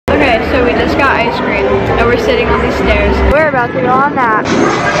sitting on these stairs. We're about to go on that.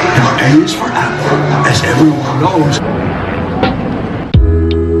 Now A is for apple, as everyone knows.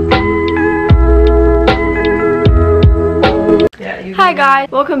 Hi guys,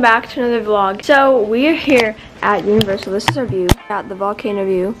 welcome back to another vlog. So we are here at Universal. This is our view, at the volcano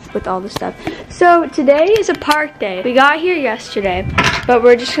view with all the stuff. So today is a park day. We got here yesterday, but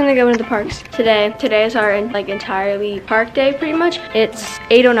we're just gonna go into the parks today. Today is our entirely park day pretty much. It's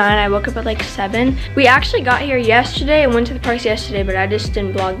 8:09, I woke up at like 7. We actually got here yesterday and went to the parks yesterday, but I just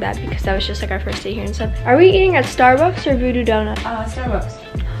didn't vlog that because that was just like our first day here and stuff. Are we eating at Starbucks or Voodoo Donut? Starbucks.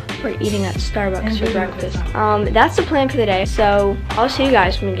 We're eating at Starbucks for breakfast. That's the plan for the day, so I'll see you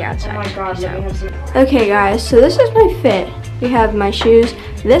guys when we get outside. Oh my god, let me have some. Okay guys, so this is my fit. We have my shoes.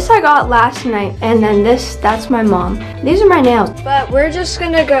 This I got last night, and then that's my mom. These are my nails. But we're just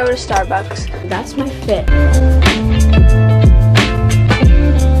gonna go to Starbucks. That's my fit.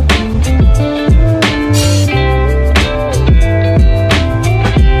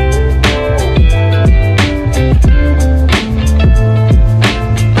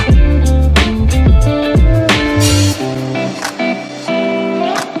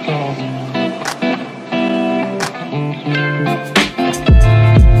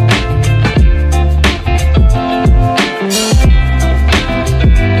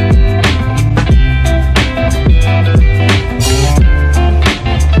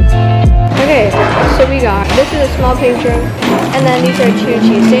 This is a small pink drink, and then these are 2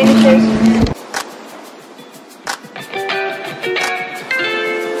 cheese sandwiches.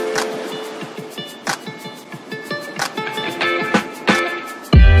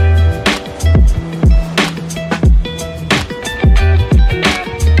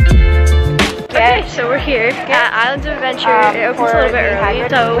 Okay, so we're here at Islands of Adventure. It opens a little bit early,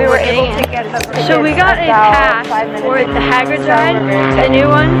 so we were able to get in. So we got a pass for the Hagrid's ride, the new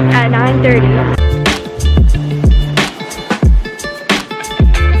one, at 9:30.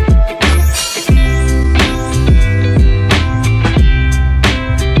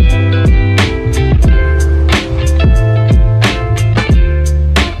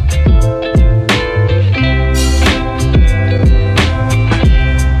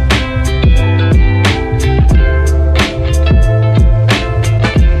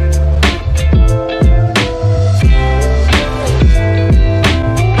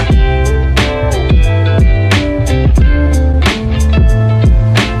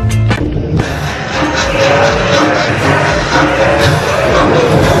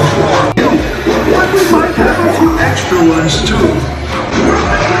 Ones too.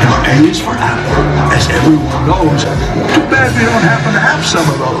 Now A is for apple, as everyone knows. Too bad we don't happen to have some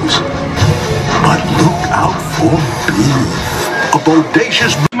of those. But look out for B, a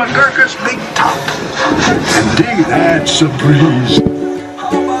bodacious McGurk's big top. And D, that's a breeze.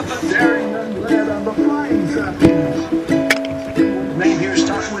 How about the daring and lead on the flying trapeze? Name here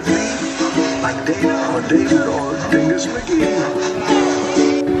start with D, like Dana or David or Dingus McGee.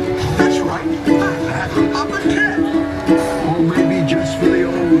 That's right, I'm a cat. Or maybe just for the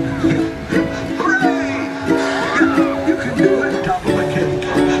old. Hooray! You can do it, top of a cake.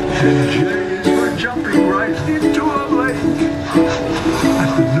 And J is for jumping right into a lake. At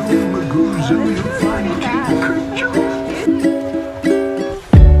the new Magoo Zoo, you'll find King Creature.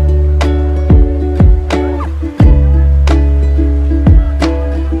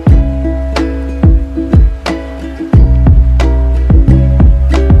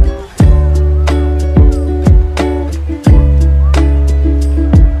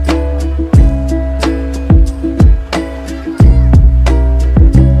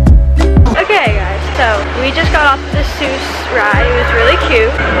 Ride. It was really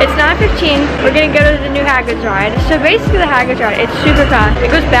cute. It's 9:15. We're gonna go to the new Hagrid's ride. So basically the Hagrid's ride, it's super fast. It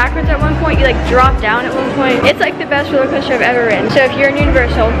goes backwards at one point. You like drop down at one point. It's like the best roller coaster I've ever ridden. So if you're in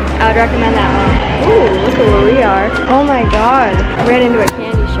Universal, I would recommend that one. Ooh, look at where we are. Oh my god. I ran into a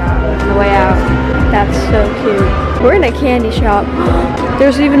candy shop on the way out. That's so cute. We're in a candy shop.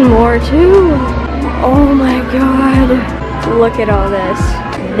 There's even more too. Oh my god. Look at all this.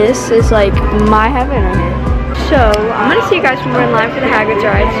 This is like my heaven right here. So, I'm gonna see you guys when we're in line for the Hagrid's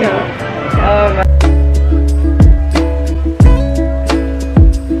ride, so.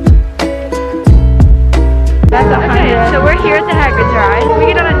 Okay, so we're here at the Hagrid's ride. We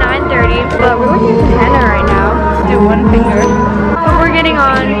get on at 9:30, but we're looking for Hannah right now. Do one finger. But we're getting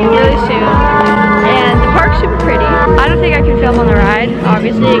on really soon. And the park's super pretty. I don't think I can film on the ride.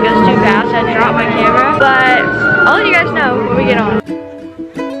 Obviously, it goes too fast. I'd drop my camera. But I'll let you guys know when we get on.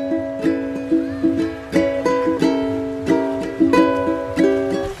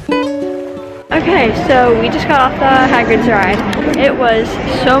 Okay, Okay, so we just got off the Hagrid's ride. It was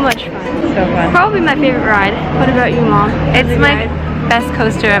so much fun. So fun. Probably my favorite ride. What about you, Mom? It's my best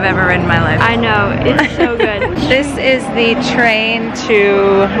coaster I've ever ridden in my life. I know, it's so good. This is the train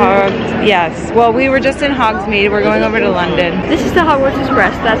to yes. Well, we were just in Hogsmeade. We're going over to London. This is the Hogwarts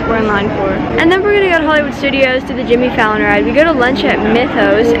Express. That's what we're in line for. And then we're gonna go to Hollywood Studios to the Jimmy Fallon ride. We go to lunch at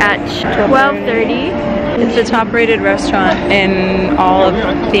Mythos at 12:30. It's the top rated restaurant in all of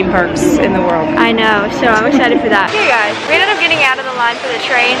theme parks in the world. I know, so I'm excited for that. Hey guys, we ended up getting out of the line for the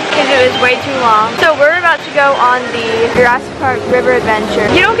train because it was way too long. So we're about to go on the Jurassic Park River Adventure.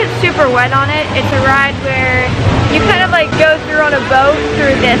 You don't get super wet on it. It's a ride where you kind of like go through on a boat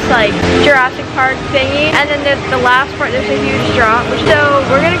through this like Jurassic Park thingy, and then the last part there's a huge drop. So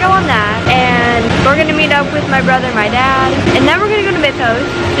we're gonna go on that, and we're gonna meet up with my brother and my dad, and then we're gonna go to Mythos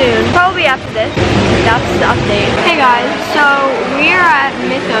soon, probably after this. That's the update. Hey guys, so we are at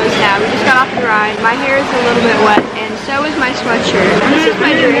Mythos now. We just got off the ride. My hair is a little bit wet, and so is my sweatshirt. This is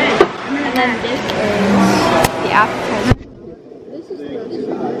my drink, and then this is the appetizer. This is the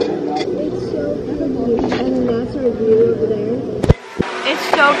restaurant. It's so pretty, and then that's our view over there. It's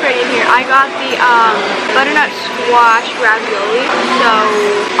so pretty here. I got the butternut squash ravioli, so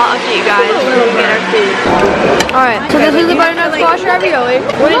I'll update you guys when we get our food. Alright, so this is the butternut squash ravioli.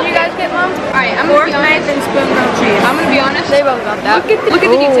 What did you guys get, Mom? Alright, I'm gonna be honest. And spoon grilled cheese. I'm gonna be honest. They both got that. Look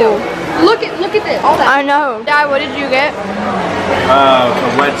at the detail. Look at this. All that. I know. Dad, what did you get? A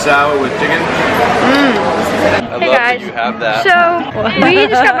wet salad with chicken. Hey guys, you have that. so we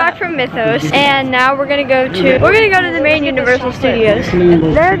just got back from Mythos, and now we're gonna go to the main Universal Studios.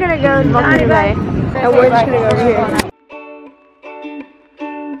 They're gonna go to Monkey Bay, and we're just gonna go over here.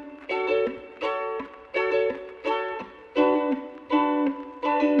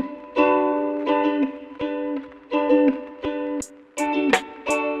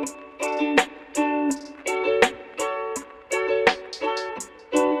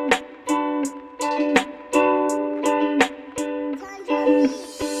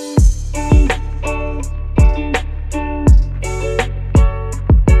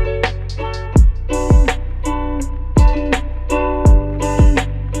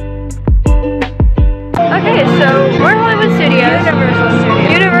 Okay, so we're Hollywood Studios,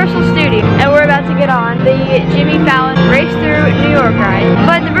 Universal Studios, and we're about to get on the Jimmy Fallon Race Through New York ride.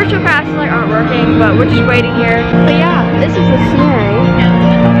 But the virtual passes like aren't working, but we're just waiting here. But yeah, this is the scenery.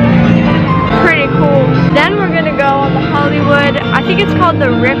 Pretty cool. Then we're gonna go on the Hollywood, I think it's called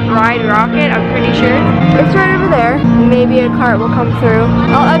the Rip Ride Rocket, I'm pretty sure. It's right over there. Maybe a cart will come through.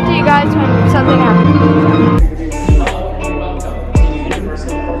 I'll update you guys when something happens.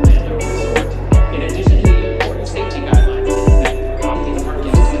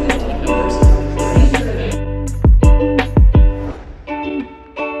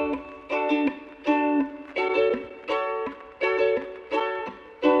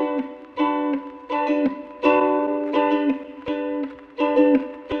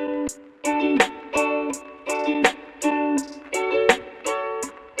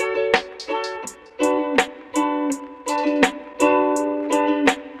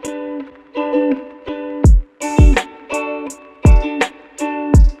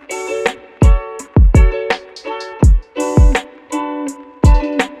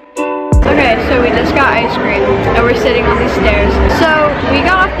 Okay, so we just got ice cream, and we're sitting on these stairs. So, we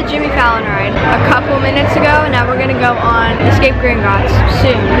got off the Jimmy Fallon ride a couple minutes ago, and now we're gonna go on Escape Gringotts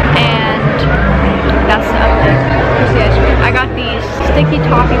soon, and that's the update. Here's the ice cream. I got these sticky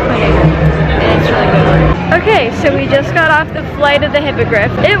toffee pudding, and it's really good. Okay, so we just got off the Flight of the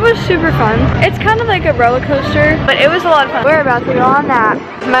Hippogriff. It was super fun. It's kind of like a roller coaster, but it was a lot of fun. We're about to go on that.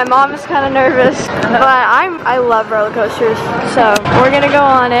 My mom is kind of nervous, but I love roller coasters, so we're gonna go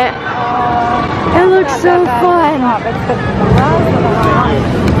on it. It looks so fun.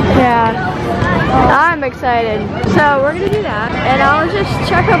 Yeah. I'm excited. So we're gonna do that, and I'll just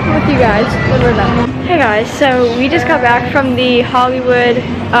check up with you guys when we're done. Hey guys, so we just got back from the Hollywood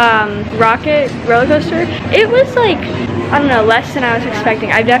Rocket roller coaster. It was like, I don't know, less than I was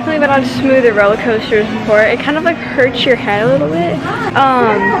expecting. I've definitely been on smoother roller coasters before. It kind of like hurts your head a little bit.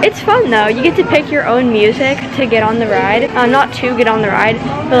 It's fun though. You get to pick your own music to get on the ride. Not to get on the ride,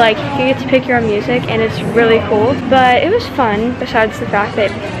 but like you get to pick your own music, and it's really cool. But it was fun, besides the fact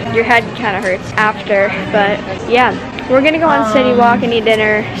that your head kind of hurts after. But yeah, we're gonna go on City Walk and eat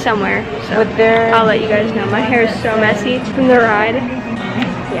dinner somewhere. So I'll let you guys know. My hair is so messy from the ride.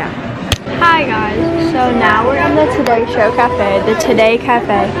 Yeah. Hi guys, so now we're in the Today Show Cafe, the Today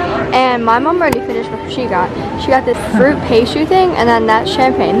Cafe, and my mom already finished what she got. She got this fruit pastry thing, and then that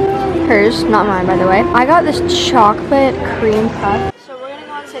champagne. Hers, not mine by the way. I got this chocolate cream puff. So we're gonna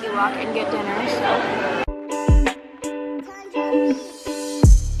go on City Walk and get dinner, so.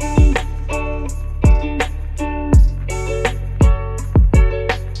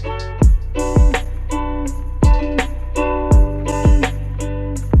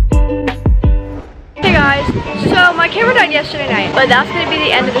 So my camera died yesterday night, but that's going to be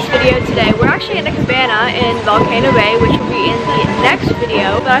the end of this video today. We're actually in a cabana in Volcano Bay, which will be in the next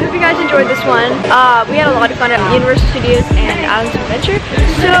video. But I hope you guys enjoyed this one. We had a lot of fun at Universal Studios and Adam's Adventure.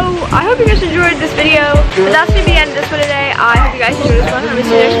 So I hope you guys enjoyed this video. But that's going to be the end of this one today. I hope you guys enjoyed this one. I'm going to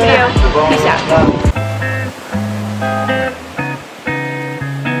see you next video. Peace out.